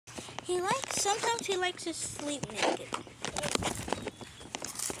Sometimes he likes to sleep naked.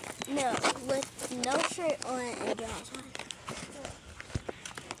 No, with no shirt on and drawers on.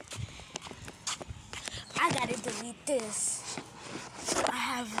 I gotta delete this. I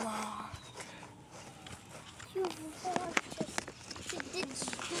have vlogged. You vlogged just... Did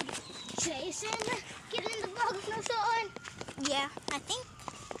Jason get in the vlog with no shirt on? Yeah, I think.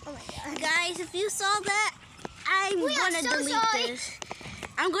 Oh my god. Guys, if you saw that, I'm gonna delete this.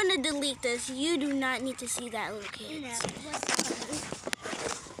 I'm gonna delete this. You do not need to see that little kid. No,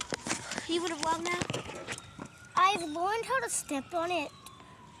 You wanna vlog now? I've learned how to step on it.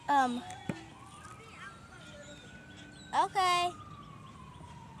 Okay.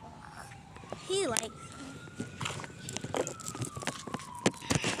 He likes.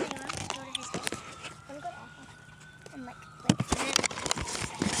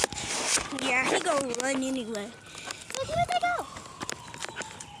 Yeah, he gonna run anyway. Look, where'd they go?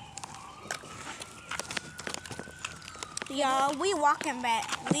 Y'all, we walking back.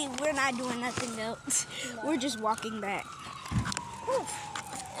 We're not doing nothing else. No. We're just walking back. Whew.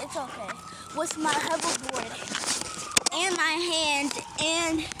 It's okay. With my hoverboard and my hand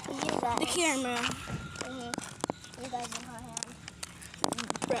and the camera. You guys in my hand.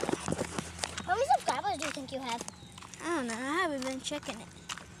 How many subscribers do you think you have? I don't know. I haven't been checking it.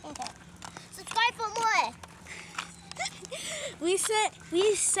 Okay. Subscribe for more. we say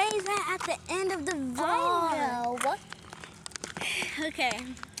that at the end of the vlog. I know. What? Okay.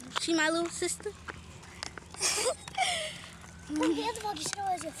 She my little sister? When the other vlog, you said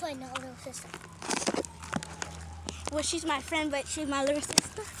I was your friend, not a little sister. Well, she's my friend, but she's my little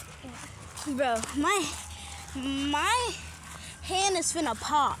sister? Yeah. Bro, my hand is finna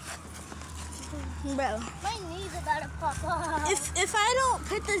pop. Bro. My knees about to pop off. If I don't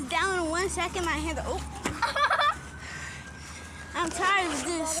put this down in 1 second, my hand, oh. I'm tired of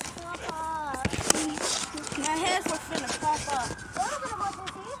this. My head was finna pop up.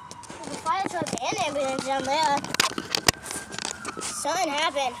 There's a fire truck and ambulance down there. Something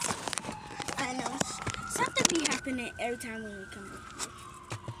happened. I know. Something be happening every time when we come up.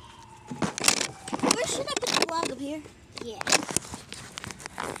 Where should I put the vlog up here? Yeah.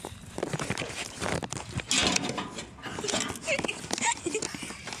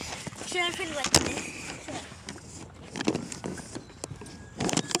 Should I put it like this?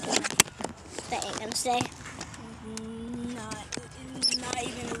 Stay, ain't gonna stay. Not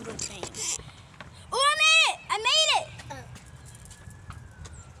even a little thing. Oh, I made it! I made it!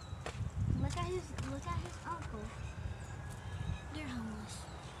 Look at his uncle. They're homeless.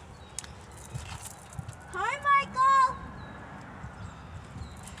 Hi, Michael!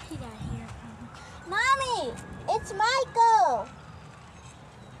 He got here. Mommy, it's Michael.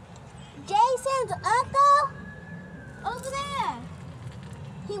 Jason's uncle? Over there.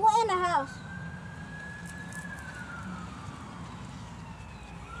 He went in the house.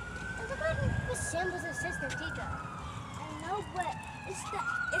 Sam's assistant teacher. I know, but it's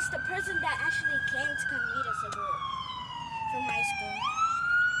the person that actually came to come meet us from high school.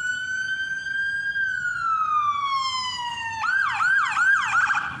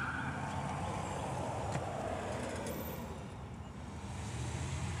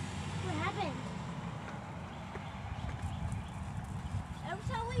 What happened? Every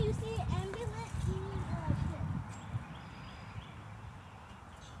time when you see it